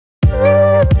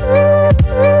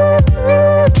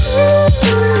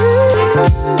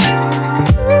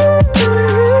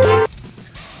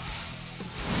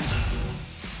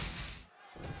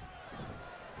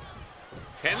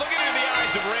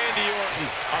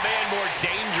more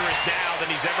dangerous now than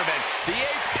he's ever been. The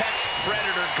apex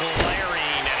predator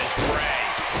glaring at his prey.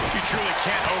 You truly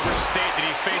can't overstate that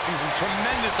he's facing some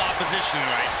tremendous opposition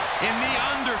tonight in The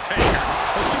Undertaker.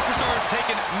 The superstar has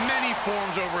taken many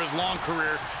forms over his long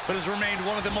career, but has remained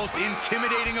one of the most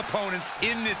intimidating opponents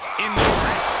in this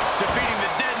industry. Defeating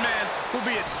the dead man will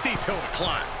be a steep hill to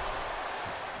climb.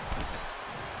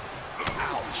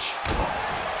 Ouch.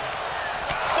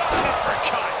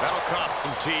 Uppercut. That'll cost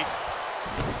some teeth.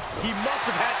 He must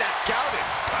have had that scouted.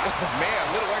 Oh, man,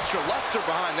 a little extra luster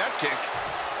behind that kick.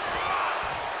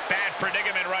 Bad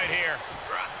predicament right here.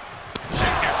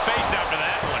 Shooting your face after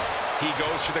that one. He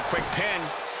goes for the quick pin.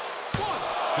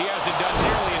 He hasn't done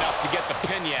nearly enough to get the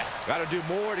pin yet. Got to do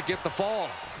more to get the fall.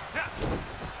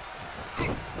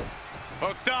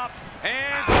 Hooked up,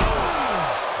 and...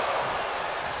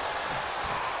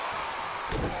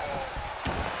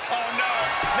 Oh, no.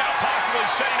 Now possibly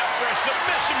setting up for a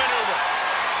submission maneuver.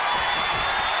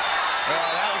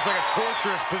 That looks like a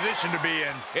torturous position to be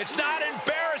in. It's not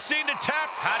embarrassing to tap.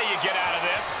 How do you get out of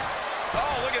this?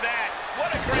 Oh, look at that.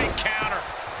 What a great counter.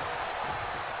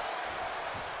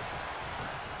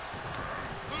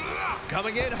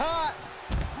 Coming in hot.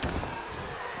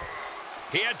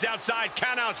 He heads outside.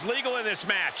 Countouts legal in this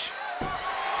match.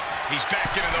 He's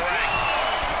back into the ring.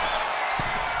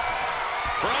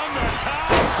 From the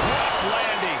top. Rough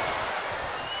landing.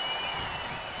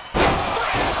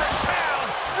 300-pound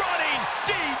running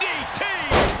DDT.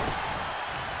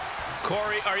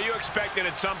 Corey, are you expecting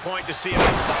at some point to see a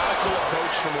methodical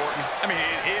approach from Orton? I mean,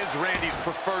 it is Randy's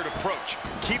preferred approach.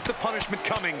 Keep the punishment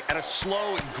coming at a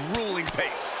slow and grueling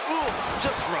pace. Ooh,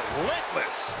 just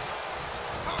relentless.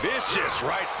 Vicious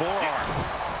right forearm.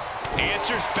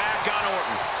 Answers back on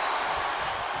Orton.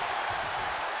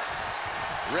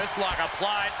 Wrist lock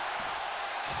applied.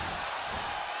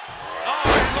 Oh,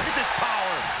 man, look at this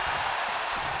power.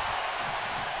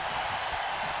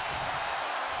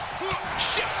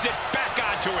 Shifts it back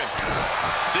onto him.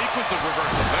 Sequence of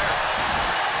reversals there.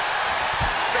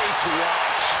 Face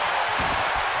wash.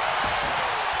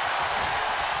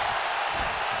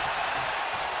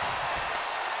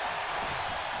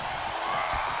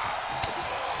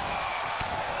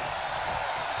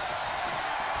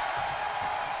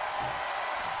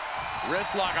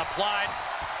 Wrist lock applied.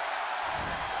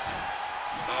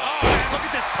 Oh, man, look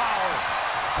at this power.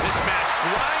 This match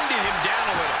grinded him down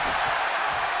a little.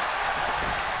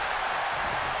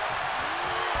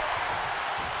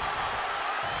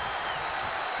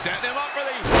 Setting him up for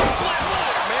the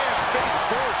flatline. Man, face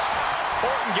first.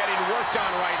 Orton getting worked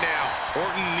on right now.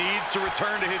 Orton needs to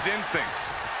return to his instincts.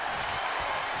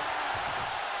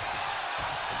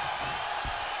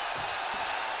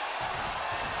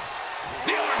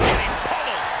 The arm getting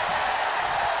pummeled.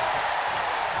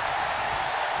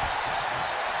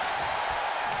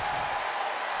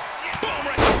 Boom,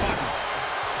 right to the button.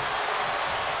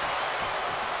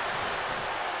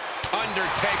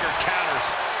 Undertaker counters.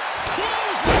 Clothesline.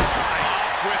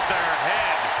 Off with their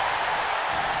head.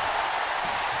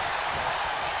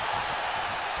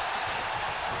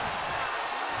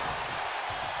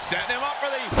 Setting him up for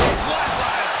the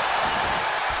flatliner.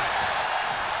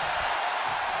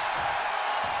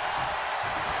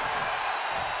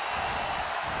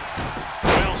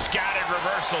 Well scattered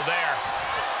reversal there.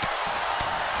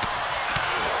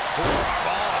 Forearm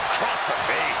all across the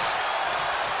face.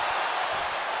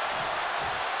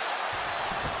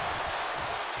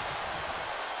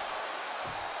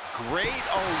 Great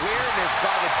awareness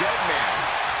by the dead man.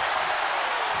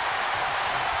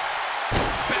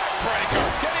 Backbreaker.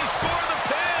 Can he score the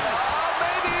pin?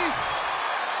 Maybe.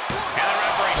 And the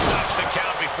referee stops the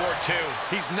count before 2.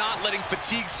 He's not letting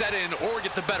fatigue set in or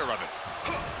get the better of it.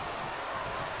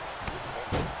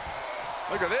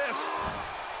 Look at this.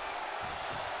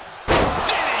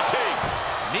 DDT.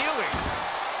 Kneeling.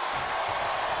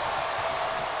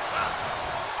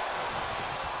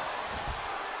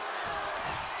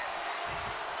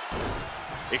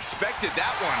 Expected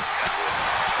that one.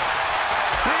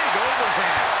 Big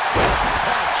overhand.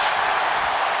 Punch.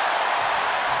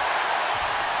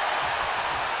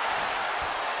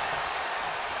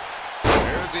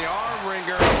 There's the arm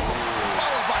wringer.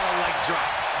 Followed by the leg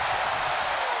drop.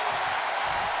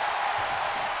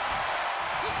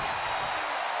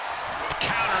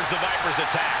 Counters the Viper's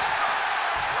attack.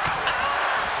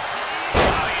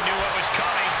 Oh, he knew what was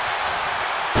coming.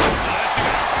 This is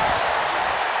gonna hurt.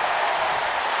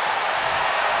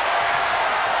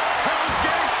 Hell's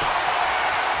Gate.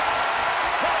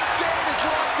 Hell's Gate is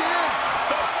locked in.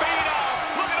 The Phenom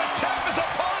looking to tap his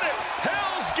opponent.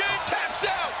 Hell's Gate taps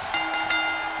out.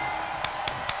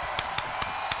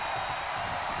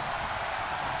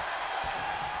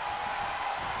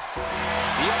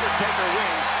 Undertaker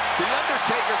wins, The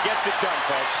Undertaker gets it done,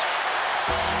 folks.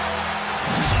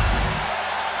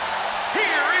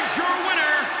 Here is your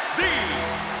winner, The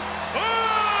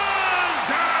Undertaker!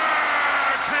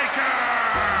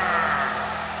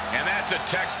 And that's a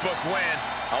textbook win.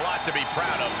 A lot to be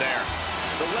proud of there.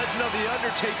 The legend of The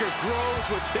Undertaker grows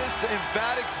with this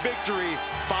emphatic victory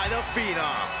by the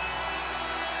Phenom.